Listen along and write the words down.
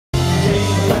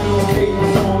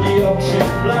papers on the auction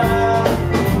block.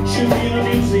 Should be in a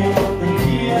museum, but the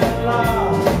key ain't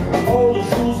locked. All the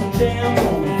jewels and jams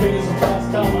on the face of last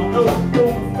time I know.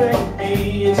 Don't affect me,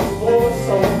 it's a voice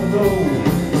on the road.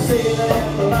 They say that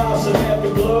after life should have to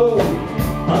glow.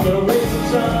 I'm gonna waste some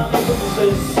time, but they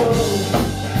say so.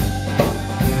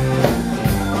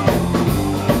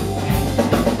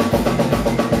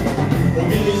 The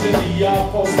millions in the yard,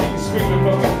 posting, screaming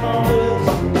from the corners.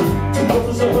 Two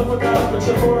brothers I forgot, but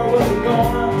you thought I wasn't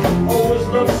gonna. Always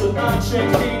loves a night check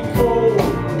being cold.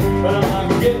 But I'm not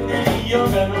getting any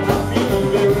younger, and I'm not feeling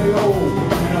very old.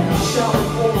 And I'm not shouting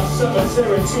for my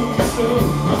cemetery too soon.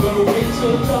 I'm gonna wait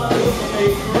till time to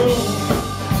make room.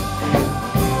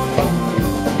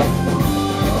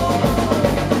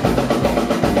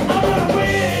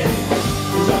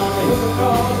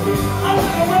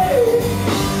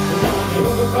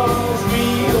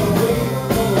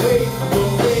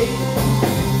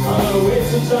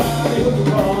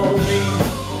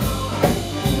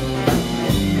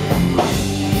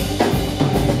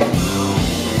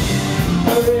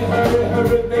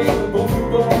 Hurry, baby, boom,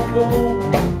 boom, boom.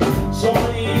 So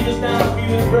many years now,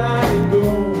 feeling bright and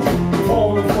boom.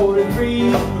 Born in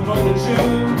 43, the month of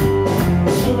June.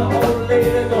 Sooner or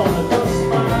later, gonna dust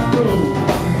my room.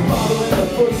 Following the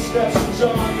footsteps of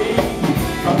John Lee.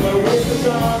 I'm gonna wait for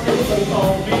John to look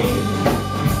on me.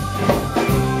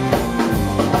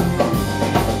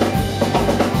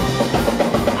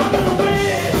 I'm gonna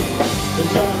wait for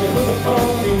John to look on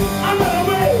me. I'm gonna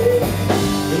wait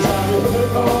for John to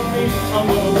look on me. I'm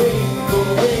gonna wait,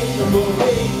 gonna wait, I'm gonna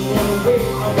wait, gonna wait,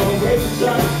 I'm gonna wait for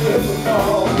John to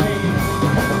call me.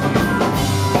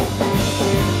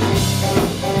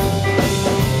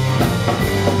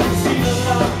 Seen a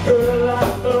lot, heard a lot,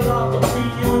 felt a lot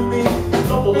between you and me.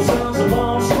 Double the sounds of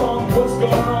Armstrong, what's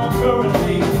going on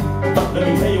currently? Let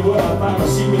me tell you what I found, a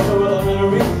secret so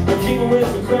elementary. The king who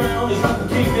wears the crown is not the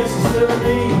king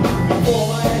necessarily. Before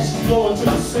my ashes go into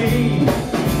the sea,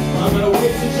 I'm gonna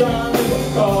wait till John to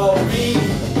call me.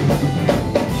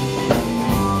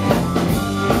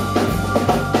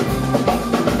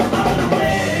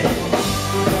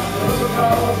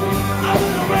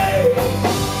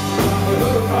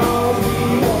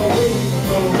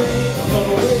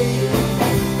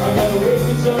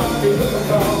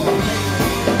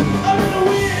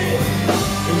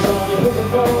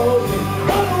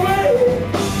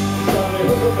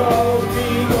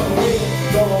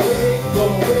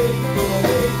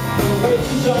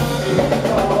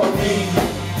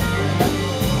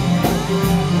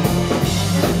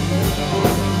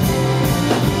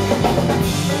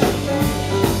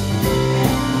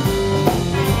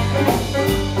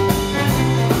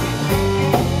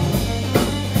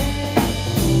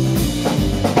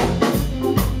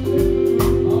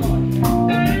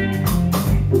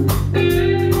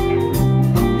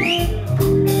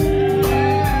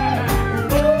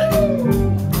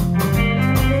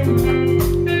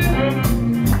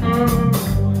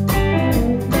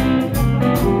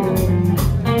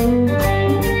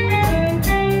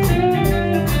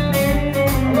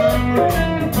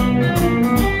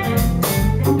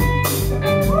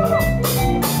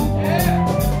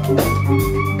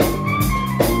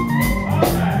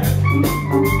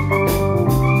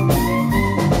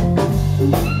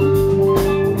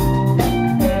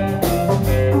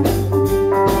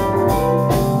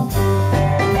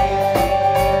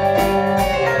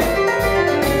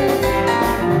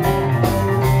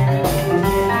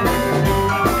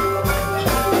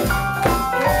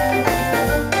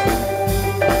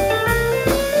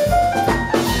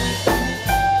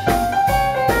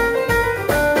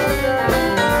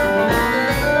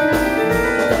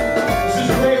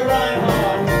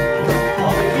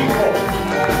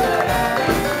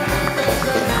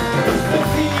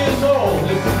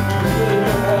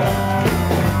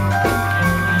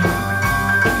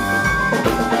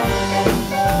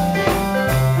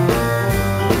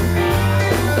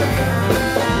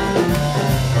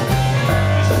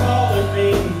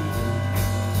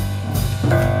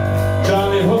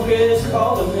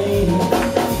 Calling me,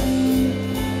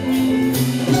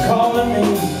 he's calling me.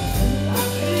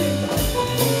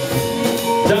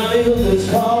 Johnny Hook is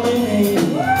calling me.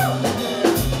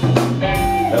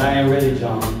 But I ain't ready,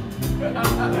 John.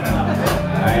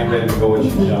 I ain't ready to go with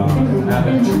you, John. I'm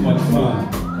having too much fun.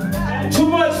 Too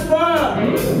much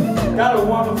fun! Got a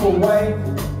wonderful wife.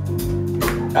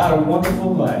 Got a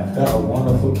wonderful life. Got a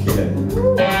wonderful kid.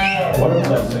 What a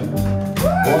blessing.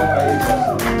 What a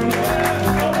blessing.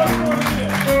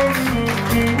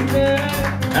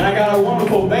 And I got a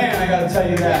wonderful band, I gotta tell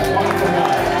you that. Wonderful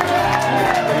guys.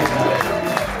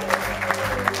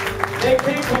 They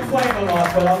can't complain a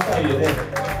lot, but I'll tell you,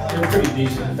 You're pretty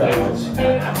decent fellas.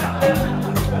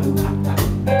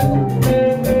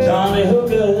 Johnny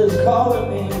Hooker's calling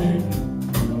me.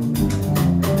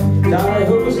 Johnny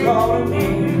Hooker's calling me.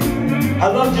 I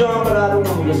love John, but I don't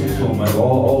want to listen to him like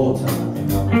all the time. You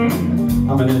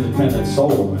know? I'm an independent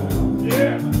soul, man.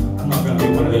 Yeah. I'm not going to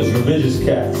be one of those religious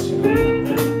cats. You know?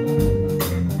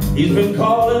 He's been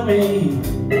calling me.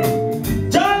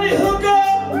 Johnny Hooker!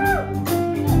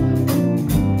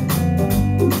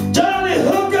 Johnny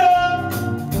Hooker!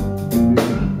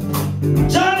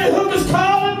 Johnny Hooker's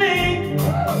calling me.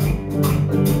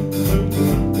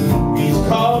 He's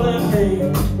calling me.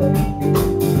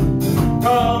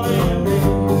 Calling me.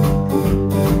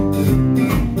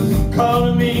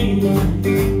 Calling me.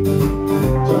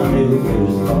 Johnny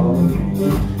Hooker's calling me.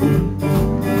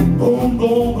 Boom,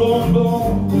 boom, boom,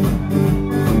 boom.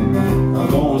 I'm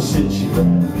gonna sit you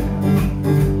down.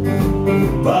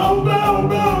 Boom, boom,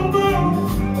 boom, boom.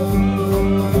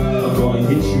 I'm gonna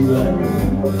hit you right.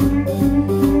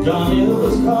 Johnny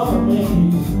Hooker's calling me.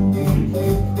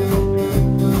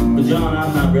 But John,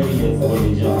 I'm not ready yet for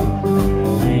you, John.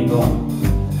 I ain't going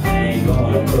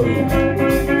to you.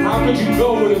 How could you go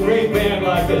with a great band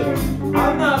like this?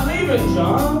 I'm not leaving,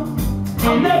 John.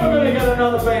 I'm never going to get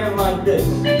another band like this.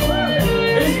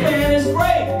 This band is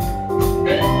great.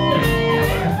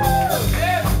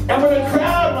 And with a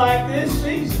crowd like this,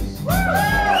 Jesus.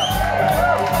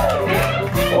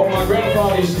 Oh, my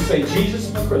grandfather used to say, Jesus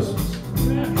for Christmas.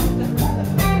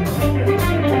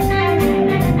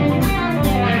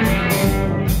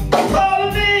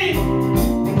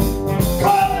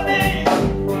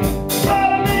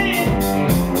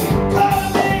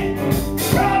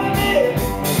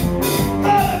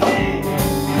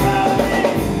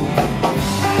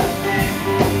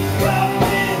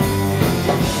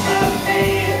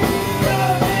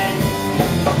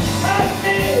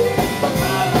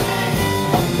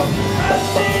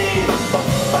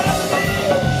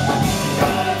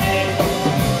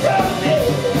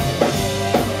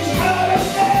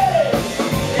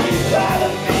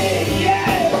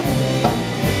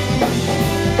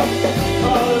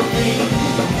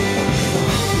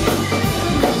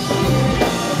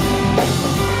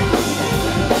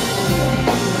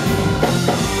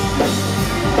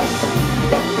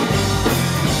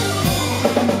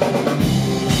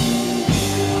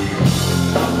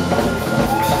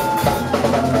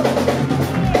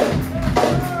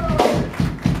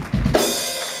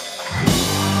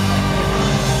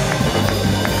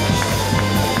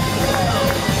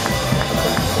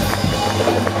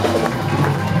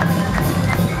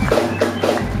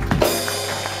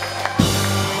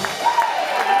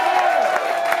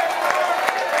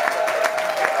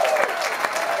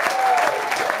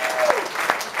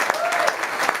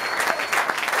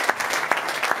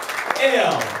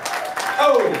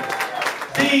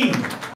 L-O-D